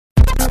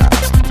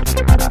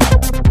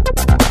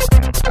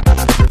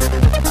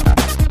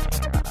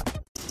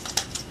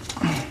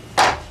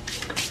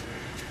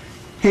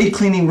Hey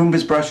cleaning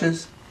Roombas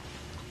brushes.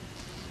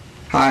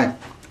 Hi,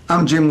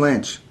 I'm Jim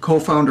Lynch,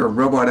 co-founder of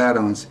Robot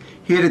Add-Ons,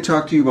 here to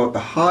talk to you about the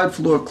hard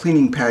floor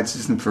cleaning pad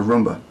system for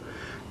Roomba.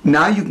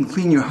 Now you can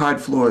clean your hard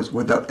floors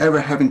without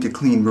ever having to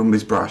clean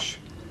Roomba's brush.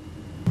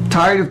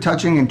 Tired of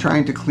touching and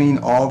trying to clean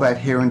all that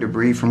hair and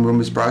debris from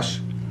Roomba's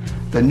brush?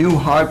 The new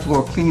hard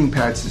floor cleaning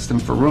pad system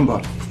for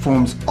Roomba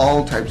performs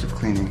all types of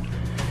cleaning.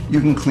 You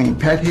can clean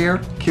pet hair,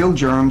 kill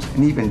germs,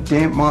 and even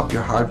damp mop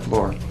your hard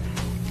floor.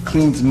 It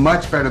cleans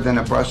much better than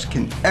a brush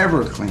can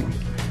ever clean.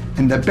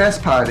 And the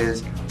best part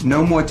is,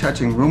 no more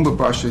touching Roomba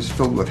brushes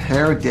filled with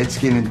hair, dead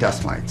skin, and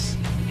dust mites.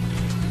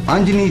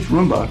 Underneath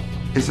Roomba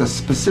is a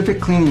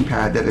specific cleaning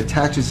pad that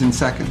attaches in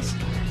seconds.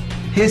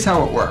 Here's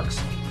how it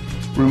works.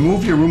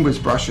 Remove your Roomba's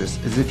brushes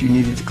as if you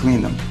needed to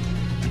clean them.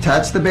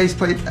 Attach the base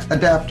plate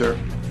adapter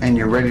and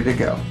you're ready to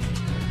go.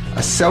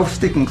 A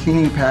self-sticking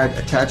cleaning pad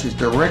attaches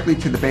directly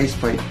to the base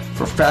plate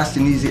for fast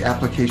and easy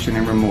application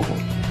and removal.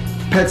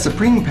 Pet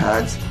Supreme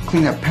pads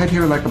clean up pet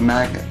hair like a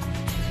magnet.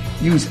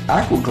 Use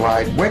Aqua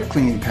wet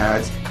cleaning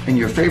pads and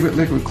your favorite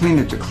liquid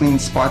cleaner to clean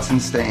spots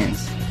and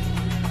stains.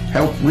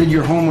 Help rid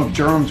your home of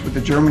germs with the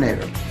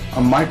Germinator,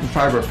 a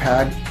microfiber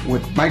pad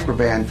with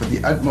Microban for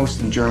the utmost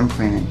in germ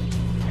cleaning.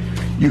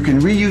 You can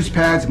reuse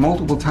pads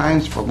multiple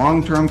times for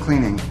long-term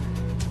cleaning.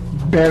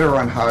 Better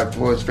on hard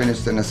floors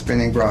finished than a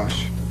spinning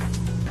brush.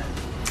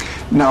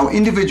 Now,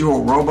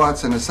 individual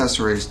robots and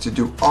accessories to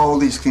do all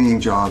these cleaning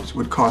jobs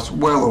would cost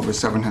well over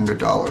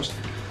 $700.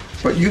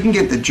 But you can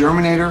get the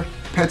Germinator,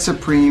 Pet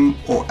Supreme,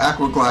 or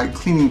Aqua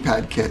cleaning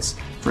pad kits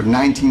for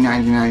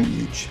 $19.99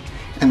 each.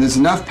 And there's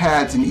enough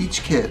pads in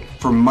each kit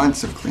for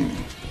months of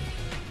cleaning.